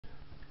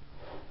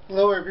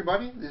Hello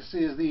everybody, this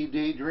is the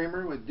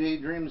Daydreamer with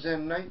Daydreams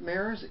and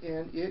Nightmares,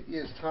 and it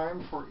is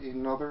time for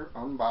another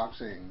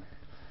unboxing.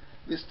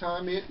 This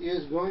time it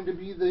is going to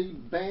be the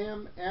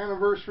BAM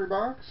Anniversary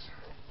Box.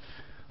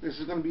 This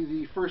is going to be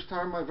the first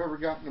time I've ever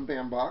gotten a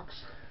BAM box,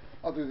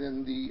 other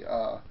than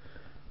the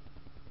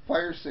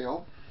fire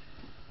sale,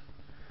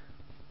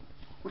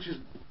 which is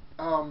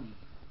at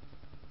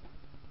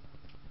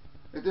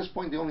this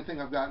point the only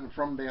thing I've gotten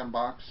from BAM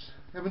box.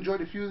 I've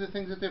enjoyed a few of the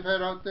things that they've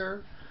had out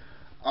there.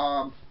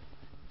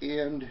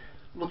 And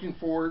looking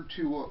forward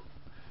to what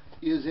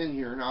is in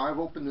here. Now I've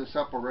opened this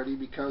up already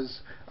because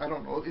I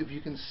don't know if you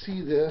can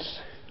see this.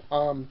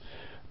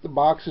 The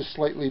box is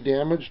slightly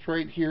damaged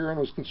right here, and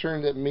I was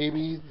concerned that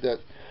maybe that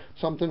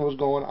something was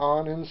going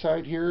on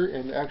inside here,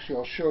 and actually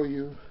I'll show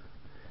you.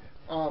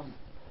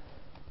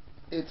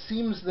 It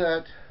seems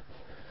that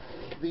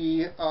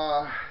the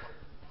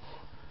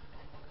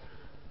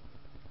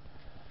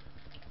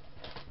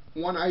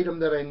one item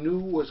that I knew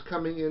was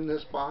coming in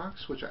this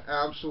box, which I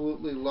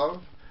absolutely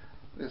love.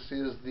 This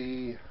is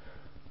the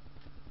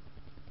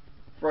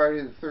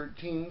Friday the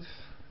 13th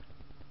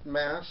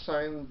mask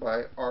signed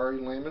by Ari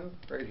Lehman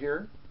right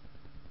here.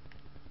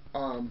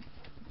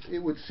 It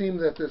would seem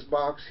that this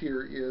box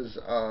here is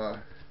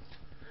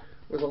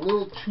was a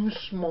little too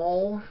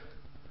small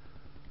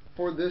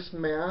for this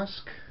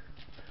mask,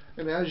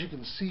 and as you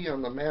can see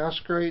on the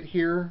mask right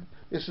here,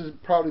 this is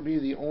probably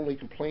the only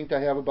complaint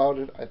I have about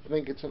it. I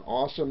think it's an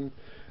awesome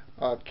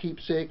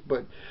keepsake,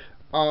 but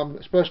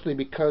especially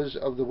because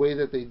of the way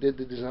that they did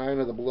the design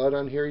of the blood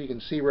on here. You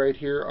can see right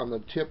here on the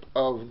tip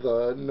of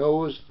the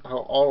nose how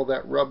all of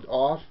that rubbed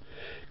off.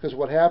 Because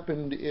what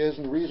happened is,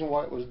 and the reason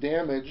why it was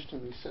damaged,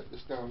 let me set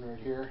this down right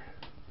here.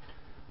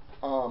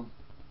 You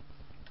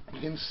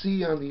can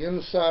see on the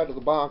inside of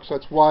the box,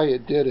 that's why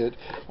it did it.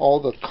 All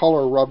the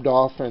color rubbed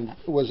off and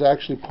was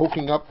actually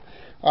poking up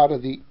out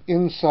of the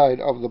inside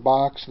of the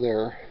box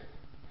there.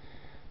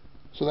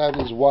 So that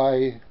is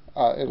why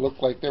it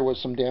looked like there was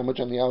some damage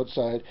on the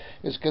outside.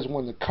 It's because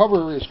when the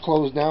cover is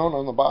closed down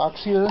on the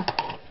box here,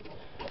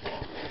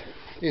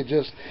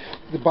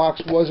 the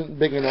box wasn't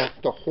big enough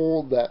to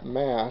hold that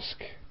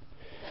mask.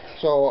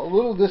 So a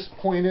little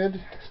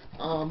disappointed.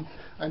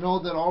 I know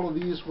that all of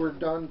these were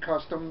done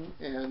custom,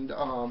 and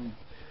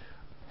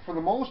for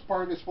the most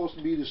part it's supposed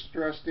to be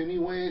distressed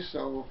anyway,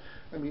 so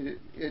I mean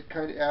it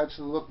kind of adds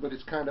to the look, but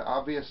it's kind of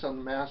obvious on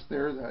the mask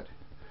there that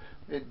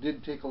it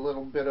did take a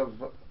little bit of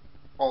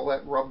all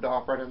that rubbed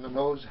off right in the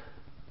nose.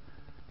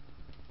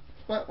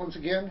 But once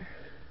again,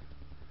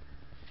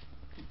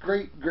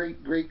 great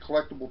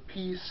collectible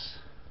piece,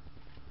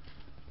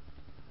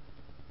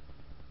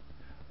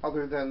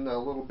 other than the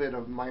little bit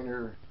of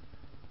minor,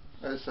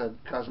 as I said,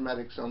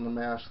 cosmetics on the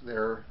mask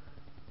there.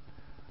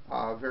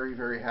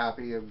 Very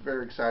happy. I'm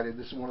very excited.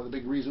 This is one of the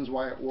big reasons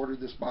why I ordered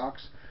this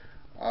box.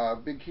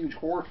 Big huge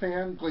horror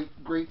fan.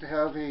 Great to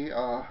have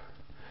a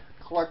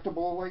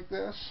collectible like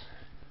this.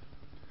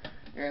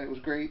 And it was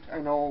great. I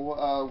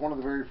know one of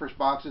the very first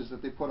boxes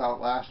that they put out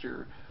last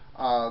year,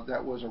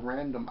 that was a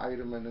random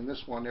item, and in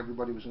this one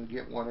everybody was going to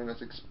get one, and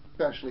it's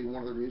especially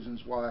one of the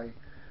reasons why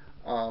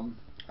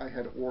I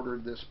had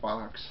ordered this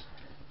box.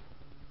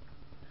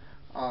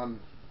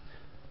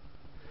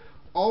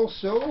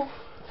 Also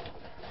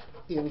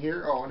in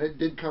here, and it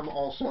did come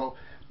also,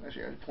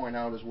 actually I had to point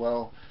out as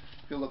well,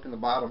 if you look in the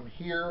bottom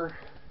here,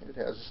 it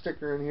has a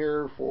sticker in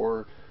here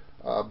for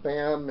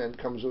BAM, and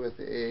comes with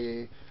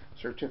a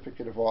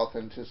certificate of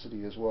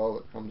authenticity as well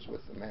that comes with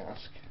the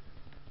mask.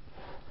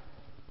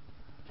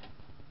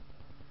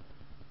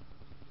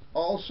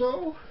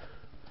 Also,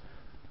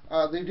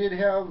 they did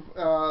have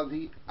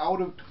the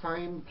out of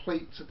time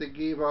plates that they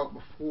gave out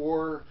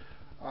before.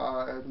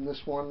 In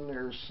this one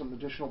there's some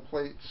additional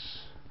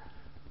plates.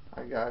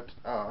 I got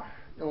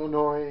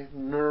Illinois,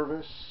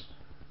 Nervous,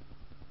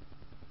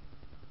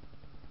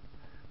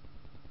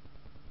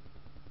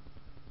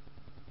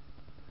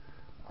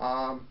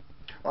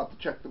 I'll have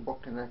to check the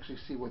book and actually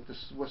see what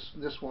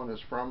this one is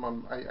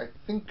from. I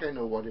think I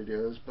know what it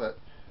is, but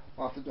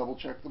I'll have to double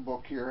check the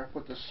book here. I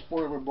put the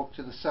spoiler book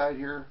to the side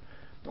here.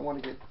 Don't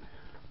want to get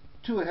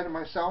too ahead of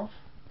myself.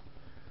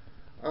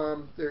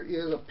 There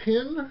is a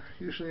pin,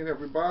 usually in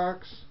every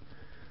box.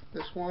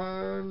 This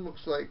one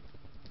looks like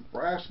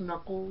Brass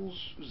Knuckles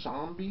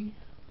Zombie.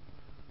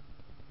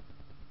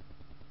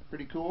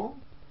 Pretty cool.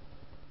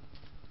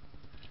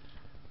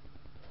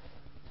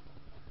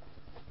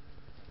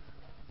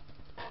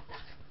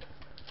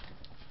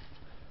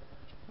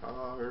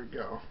 There we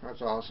go.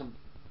 That's awesome.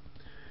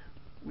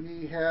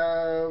 We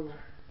have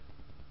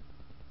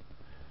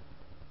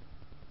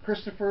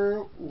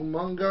Christopher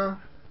Umunga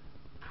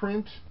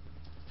print.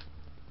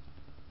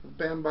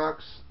 BAM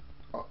box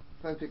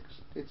authentic.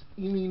 It's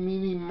Eeny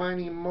Meeny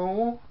Miny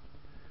Mo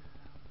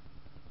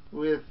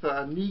with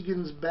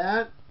Negan's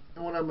bat,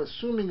 and what I'm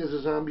assuming is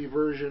a zombie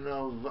version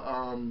of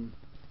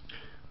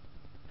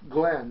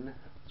Glenn.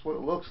 That's what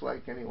it looks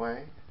like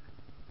anyway.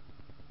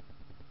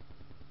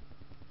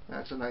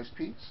 That's a nice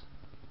piece.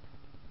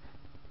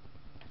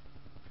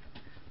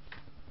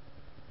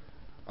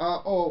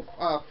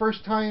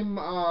 First time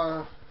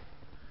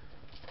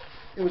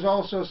It was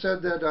also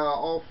said that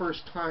all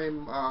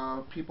first-time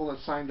people that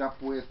signed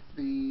up with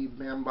the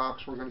BAM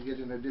box were going to get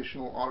an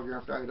additional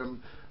autographed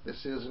item.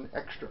 This is an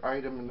extra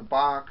item in the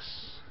box.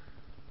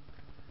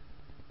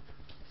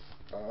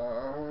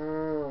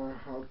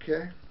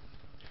 Okay.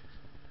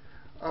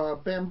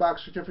 BAM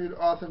box certificate of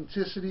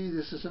authenticity.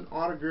 This is an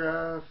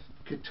autograph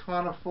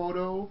katana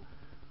photo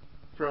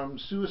from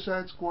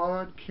Suicide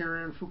Squad,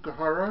 Karen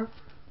Fukuhara.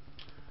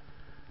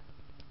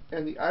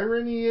 And the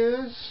irony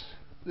is,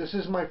 this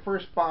is my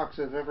first box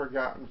I've ever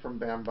gotten from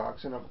BAM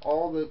box, and of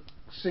all the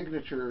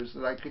signatures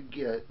that I could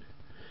get,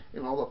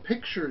 and all the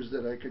pictures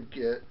that I could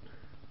get,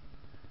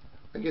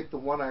 I get the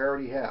one I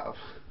already have.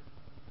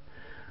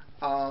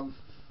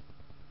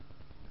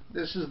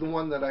 This is the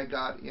one that I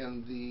got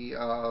in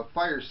the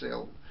fire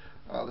sale,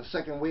 the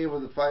second wave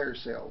of the fire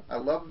sale. I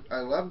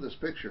love this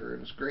picture,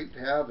 and it's great to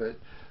have it,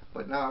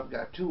 but now I've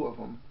got two of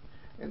them.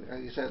 And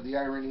like I said, the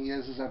irony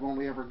is I've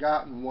only ever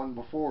gotten one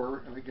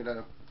before, and I get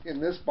in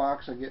this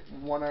box I get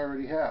one I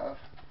already have.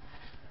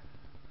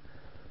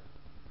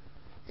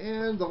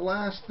 And the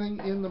last thing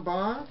in the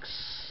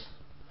box,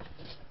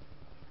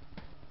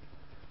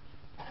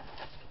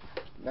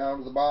 down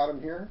to the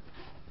bottom here,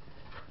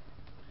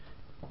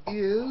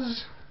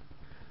 is,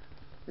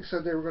 they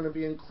said they were going to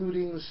be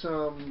including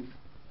some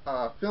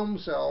film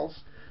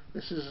cells.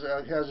 This is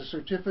has a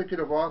certificate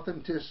of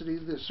authenticity.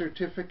 The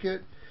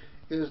certificate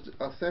is to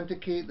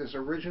authenticate this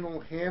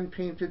original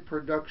hand-painted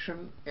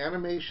production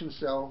animation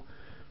cell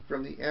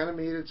from the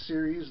animated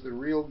series The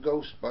Real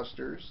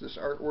Ghostbusters. This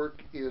artwork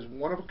is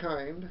one of a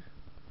kind.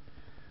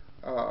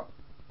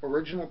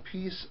 Original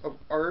piece of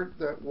art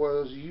that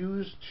was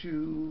used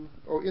in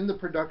the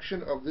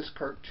production of this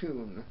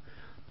cartoon.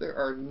 There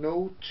are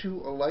no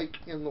two alike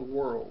in the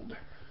world.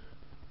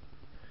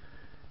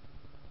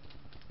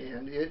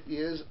 And it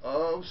is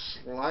of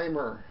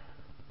Slimer.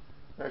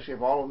 I actually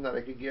have all of them that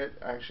I could get.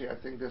 Actually, I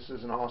think this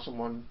is an awesome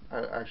one.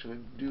 I actually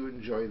do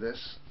enjoy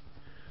this.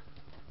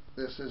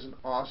 This is an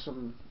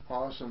awesome,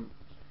 awesome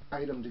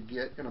item to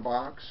get in a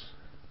box.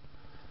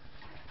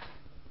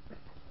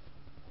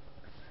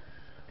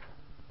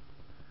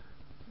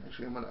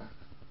 Actually,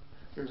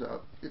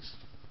 it's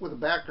with a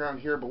background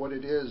here, but what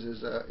it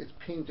is it's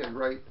painted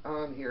right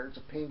on here. It's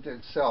a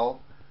painted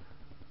cell.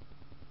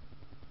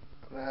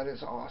 That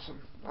is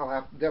awesome.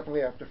 I'll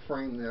definitely have to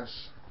frame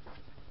this.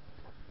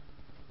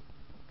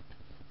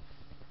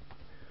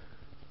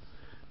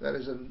 That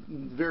is a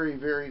very,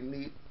 very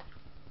neat,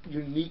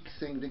 unique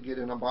thing to get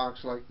in a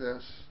box like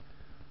this.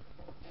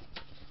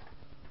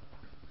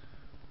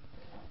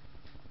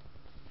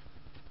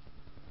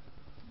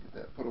 Get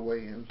that put away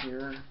in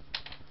here.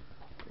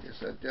 I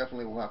guess I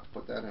definitely will have to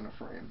put that in a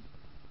frame.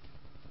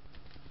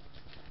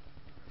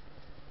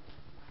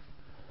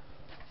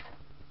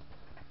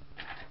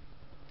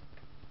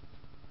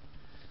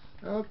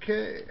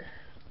 Okay,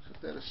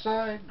 set that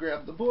aside,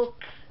 grab the book.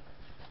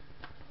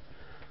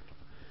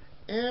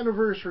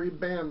 Anniversary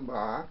BAM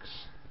box.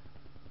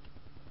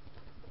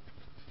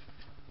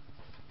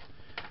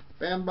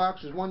 BAM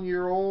box is 1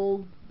 year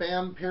old.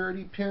 BAM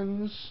parody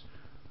pins.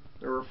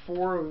 There are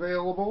 4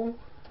 available.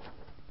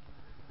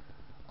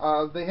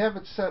 They have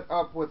it set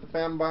up with the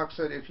BAM box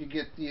that if you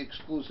get the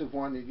exclusive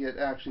one, you get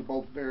actually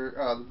both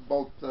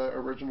the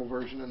original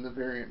version and the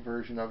variant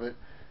version of it.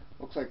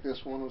 Looks like this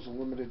one was a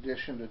limited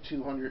edition to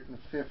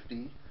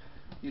 250.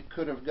 You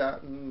could have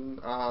gotten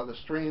the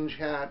Strange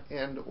hat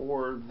and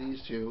or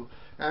these two.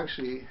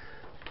 Actually,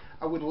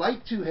 I would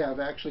like to have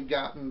actually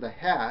gotten the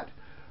hat.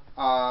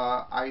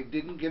 I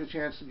didn't get a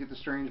chance to get the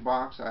Strange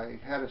box.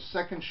 I had a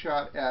second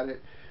shot at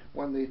it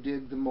when they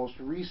did the most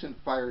recent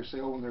fire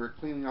sale when they were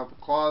cleaning out the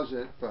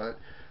closet, but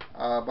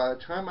by the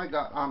time I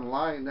got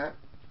online, that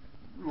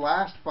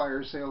last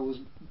fire sale was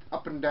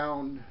up and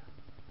down,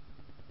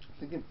 I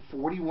think, in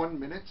 41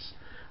 minutes.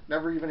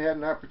 Never even had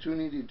an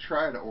opportunity to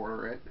try to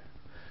order it.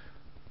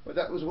 But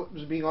that was what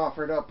was being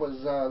offered up,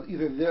 was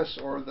either this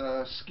or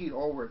the Skeet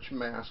Ulrich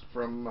mask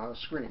from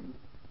Scream.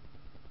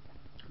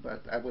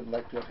 But I would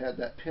like to have had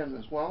that pin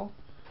as well.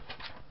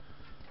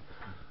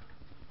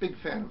 Big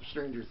fan of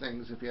Stranger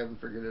Things, if you haven't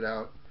figured it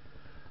out.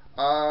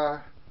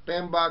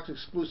 BAM box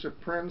exclusive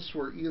prints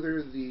were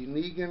either the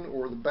Negan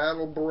or the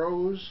Battle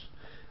Bros.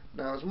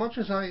 Now, as much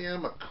as I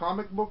am a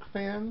comic book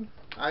fan,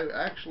 I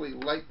actually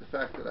like the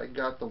fact that I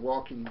got the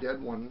Walking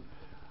Dead one,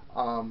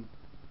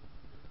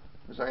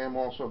 because I am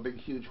also a big,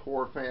 huge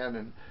horror fan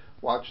and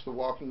watch the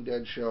Walking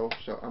Dead show,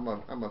 so I'm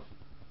a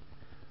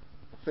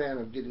fan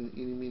of getting the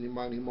Eeny, Meeny,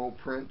 Miny, Mo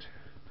print.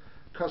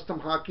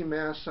 Custom hockey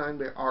mask signed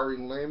by Ari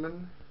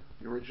Lehman,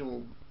 the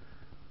original.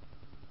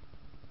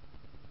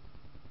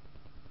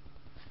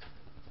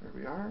 There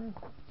we are.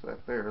 So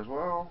that's there as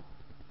well.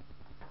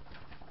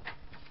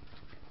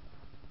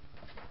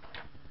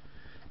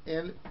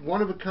 And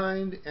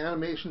one-of-a-kind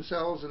animation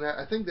cells, and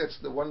I think that's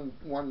the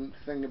one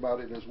thing about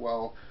it as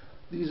well.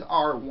 These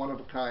are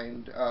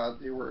one-of-a-kind.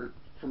 They were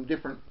from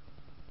different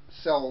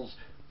cells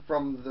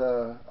from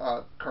the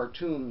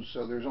cartoons,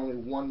 so there's only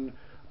one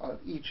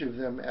each of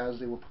them as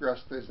they were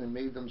progressed, as they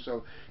made them.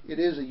 So it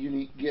is a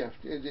unique gift.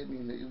 I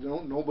mean,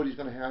 nobody's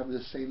going to have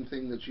the same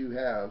thing that you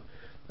have.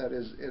 That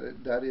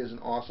is an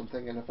awesome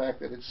thing, and the fact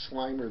that it's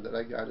Slimer that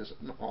I got is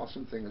an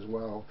awesome thing as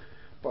well.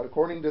 But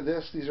according to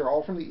this, these are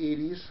all from the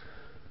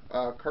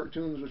 80s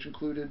cartoons, which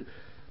included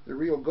the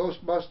real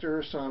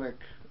Ghostbuster, Sonic,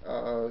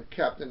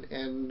 Captain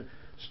N,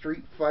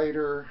 Street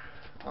Fighter.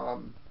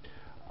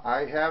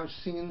 I have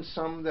seen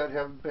some that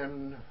have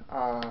been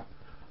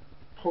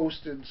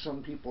posted.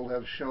 Some people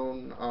have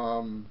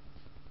shown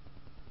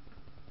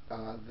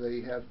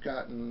they have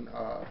gotten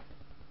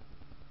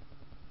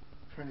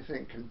trying to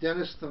think,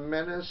 Dennis the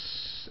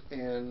Menace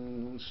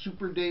and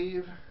Super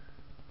Dave.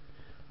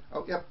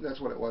 Oh, yep,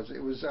 that's what it was.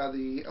 It was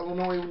the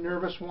Illinois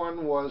Nervous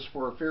one was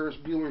for Ferris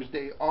Bueller's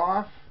Day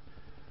Off.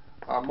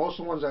 Most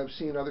of the ones I've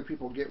seen other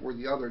people get were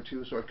the other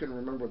two, so I couldn't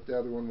remember what the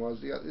other one was.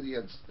 He had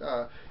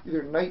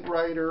either Knight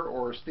Rider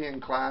or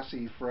Stan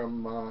Classy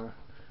from.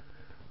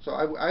 So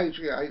I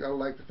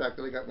like the fact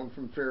that I got one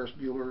from Ferris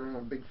Bueller. I'm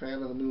a big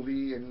fan of the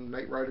movie, and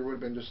Knight Rider would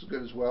have been just as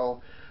good as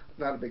well.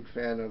 Not a big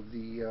fan of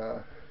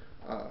the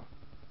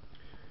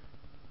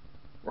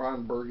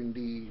Ron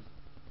Burgundy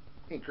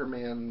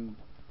Anchorman.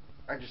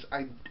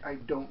 I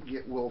don't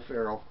get Will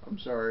Ferrell. I'm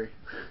sorry.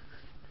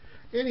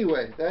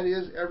 Anyway, that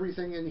is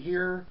everything in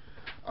here.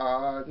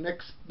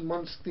 Next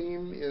month's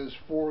theme is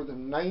for the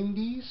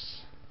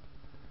 90s,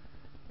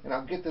 and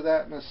I'll get to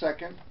that in a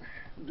second.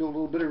 Do a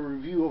little bit of a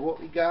review of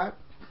what we got.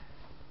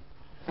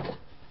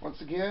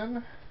 Once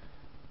again,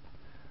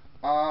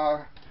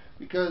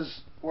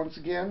 because once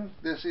again,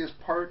 this is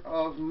part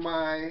of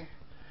my.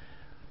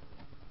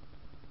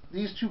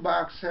 These two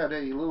boxes had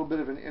a little bit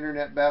of an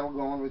internet battle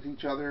going with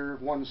each other.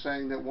 One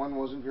saying that one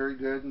wasn't very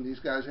good, and these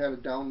guys had a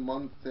down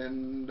month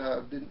and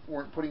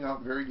weren't putting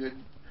out very good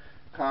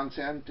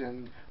content.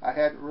 And I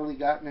hadn't really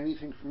gotten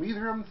anything from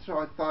either of them, so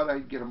I thought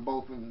I'd get them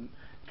both and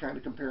kind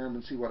of compare them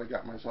and see what I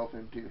got myself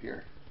into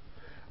here.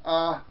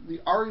 The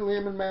Ari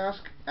Lehman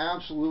mask,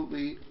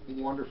 absolutely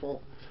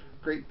wonderful.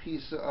 Great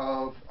piece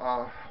of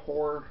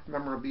horror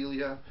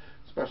memorabilia,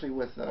 especially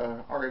with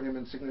Ari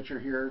Lehman's signature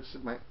here. It's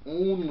my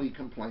only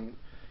complaint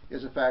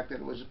is the fact that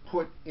it was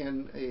put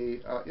in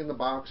the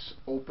box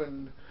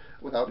open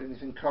without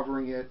anything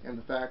covering it, and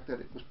the fact that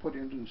it was put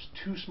into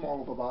too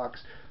small of a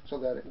box so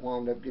that it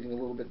wound up getting a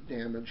little bit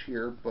damaged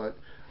here. But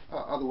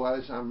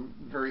otherwise, I'm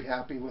very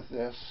happy with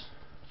this.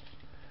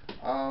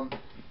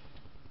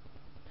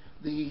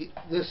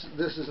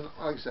 This is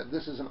like I said,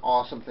 this is an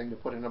awesome thing to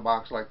put in a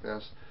box like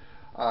this.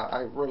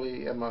 I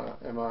really am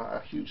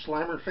a huge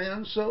Slimer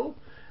fan, so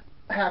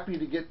happy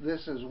to get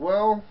this as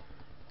well.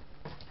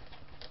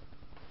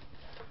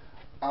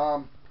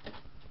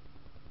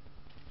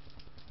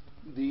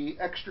 The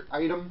extra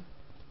item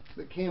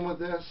that came with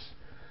this,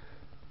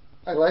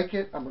 I like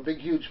it. I'm a big,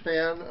 huge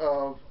fan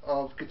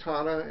of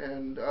Katana,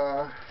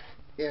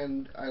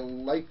 and I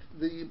like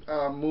the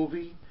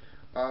movie.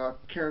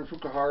 Karen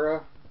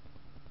Fukuhara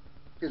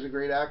is a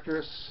great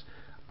actress.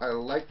 I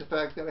like the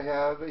fact that I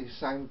have a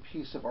signed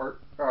piece of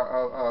art,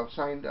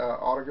 signed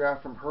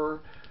autograph from her.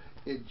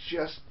 It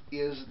just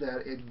is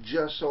that it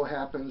just so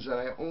happens that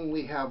I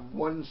only have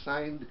one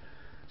signed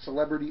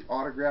celebrity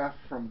autograph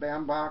from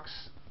Bambox,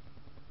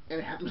 and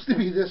it happens to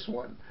be this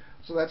one.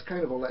 So that's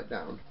kind of a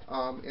letdown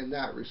in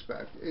that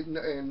respect.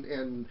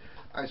 And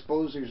I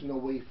suppose there's no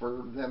way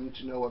for them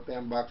to know at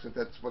Bambox that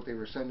that's what they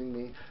were sending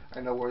me. I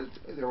know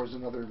there was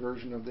another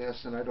version of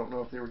this, and I don't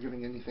know if they were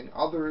giving anything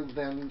other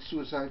than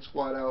Suicide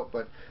Squad out,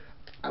 but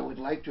I would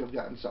like to have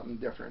gotten something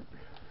different.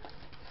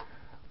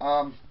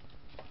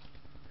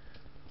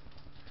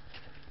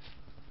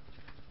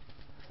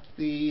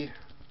 The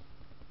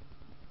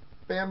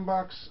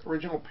Bambox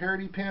original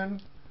parody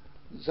pin,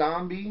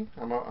 Zombie.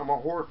 I'm a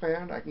horror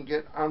fan. I can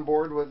get on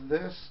board with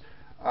this.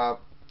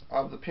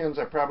 Of the pins,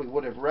 I probably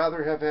would have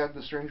rather have had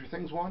the Stranger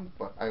Things one,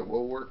 but I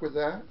will work with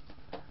that.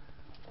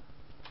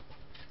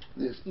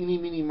 This Eeny,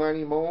 Meeny,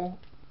 Miny, Mo,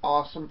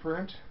 awesome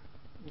print.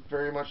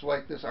 Very much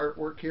like this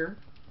artwork here.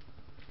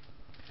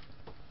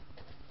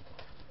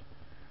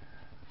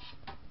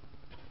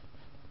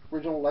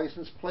 Original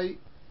license plate.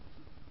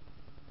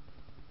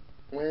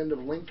 Land of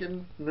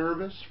Lincoln,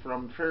 Nervous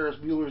from Ferris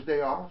Bueller's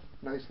Day Off.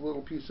 Nice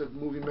little piece of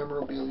movie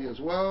memorabilia as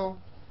well.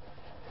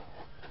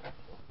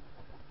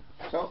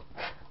 So,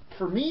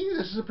 for me,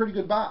 this is a pretty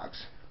good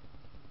box.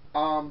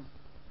 But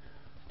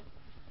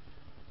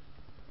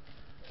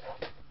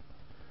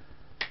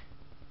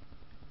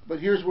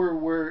here's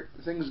where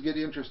things get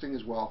interesting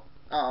as well.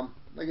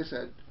 Like I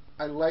said,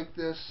 I like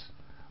this.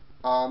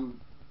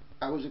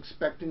 I was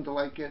expecting to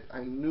like it.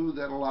 I knew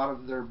that a lot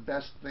of their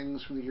best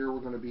things from the year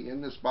were going to be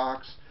in this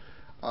box.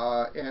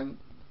 And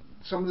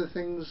some of the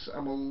things,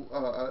 I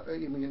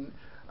mean,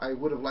 I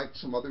would have liked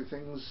some other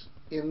things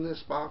in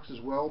this box as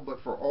well, but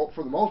for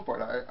the most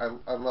part,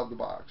 I love the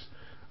box.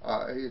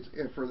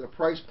 And for the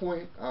price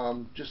point,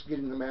 just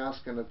getting the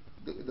mask and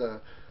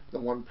the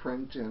one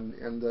print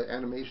and the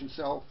animation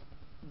cell,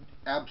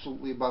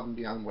 absolutely above and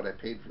beyond what I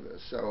paid for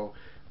this. So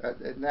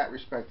in that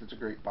respect, it's a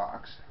great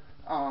box.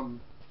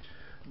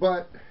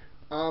 But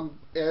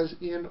As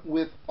in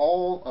with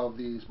all of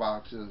these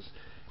boxes,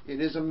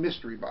 it is a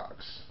mystery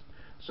box.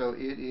 So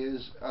it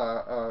is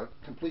a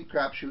complete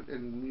crapshoot,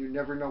 and you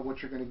never know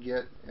what you're going to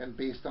get. And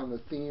based on the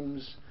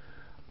themes,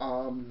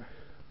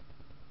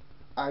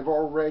 I've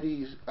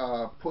already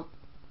put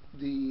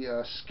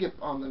the skip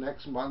on the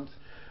next month.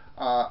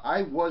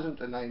 I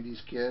wasn't a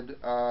 90s kid.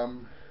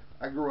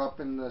 I grew up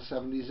in the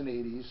 70s and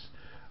 80s.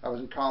 I was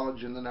in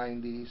college in the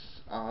 90s.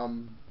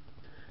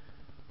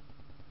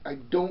 I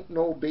don't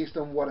know, based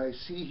on what I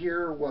see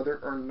here, whether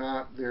or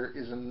not there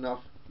is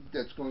enough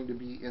that's going to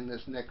be in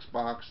this next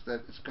box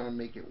that it's going to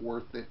make it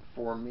worth it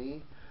for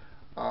me.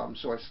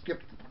 So I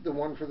skipped the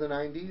one for the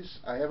 90s.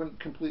 I haven't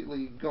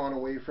completely gone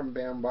away from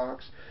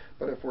Bambox,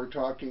 but if we're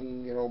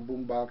talking, you know,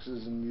 boom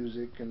boxes and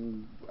music,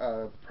 and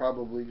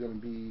probably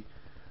going to be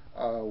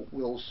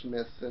Will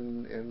Smith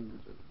and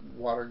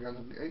water guns.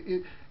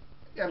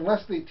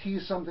 Unless they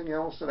tease something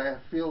else that I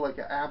feel like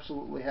I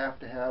absolutely have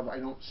to have, I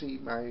don't see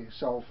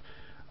myself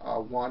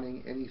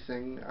wanting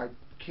anything. I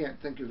can't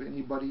think of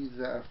anybody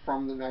that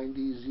from the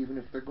 90s, even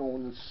if they're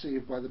going to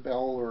Saved by the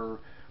Bell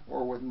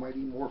or with Mighty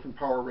Morphin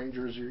Power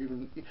Rangers, or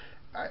even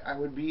I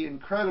would be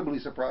incredibly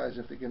surprised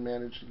if they can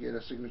manage to get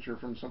a signature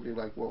from somebody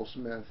like Will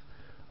Smith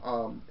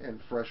and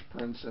Fresh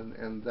Prince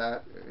and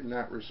that in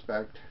that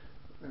respect.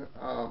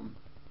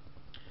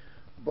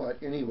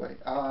 But anyway,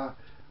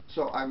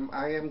 so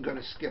I am going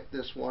to skip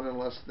this one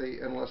unless they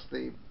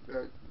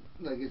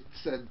like I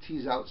said,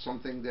 tease out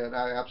something that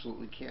I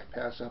absolutely can't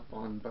pass up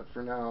on. But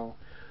for now,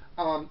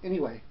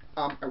 anyway,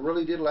 I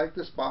really did like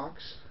this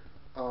box,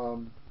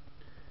 and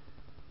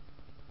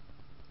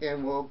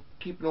we'll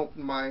keep an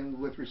open mind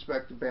with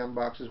respect to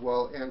Bambox as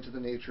well, and to the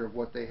nature of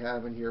what they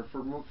have in here. For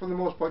the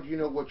most part, you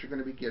know what you're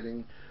going to be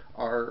getting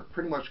are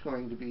pretty much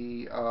going to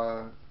be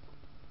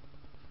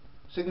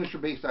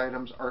signature-based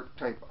items,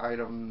 art-type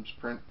items,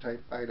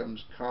 print-type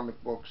items,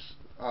 comic books,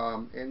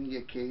 and the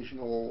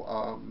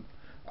occasional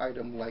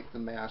item like the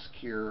mask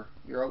here.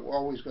 You're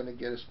always going to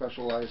get a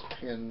specialized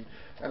pin.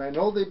 And I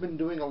know they've been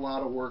doing a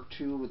lot of work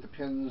too with the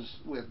pins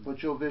with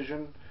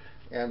Butchovision,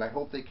 and I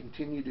hope they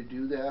continue to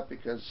do that,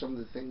 because some of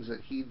the things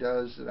that he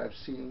does that I've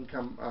seen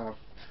come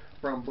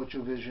from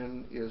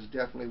Butchovision is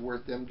definitely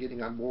worth them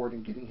getting on board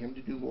and getting him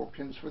to do more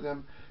pins for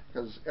them,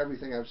 because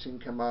everything I've seen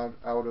come out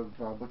of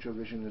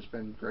Butchovision has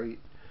been great.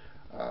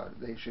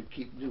 They should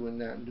keep doing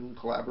that and doing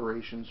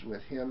collaborations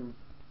with him.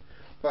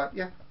 But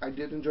yeah, I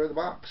did enjoy the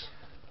box.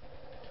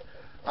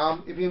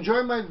 If you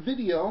enjoy my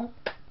video,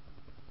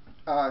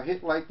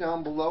 hit like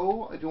down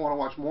below. If you want to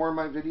watch more of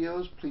my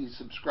videos, please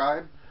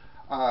subscribe.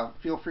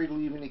 Feel free to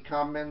leave any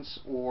comments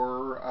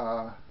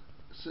or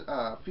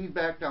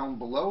feedback down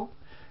below.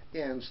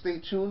 And stay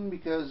tuned,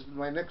 because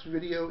my next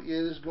video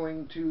is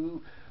going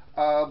to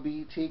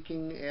be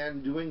taking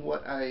and doing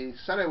what I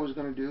said I was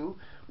going to do,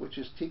 which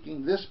is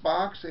taking this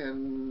box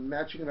and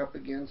matching it up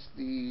against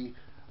the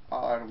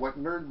what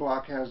Nerd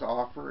Block has to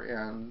offer,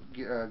 and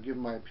give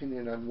my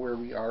opinion on where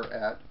we are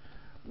at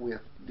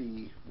with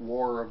the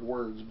war of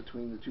words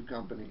between the two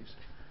companies.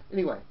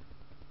 Anyway,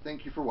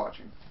 thank you for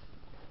watching.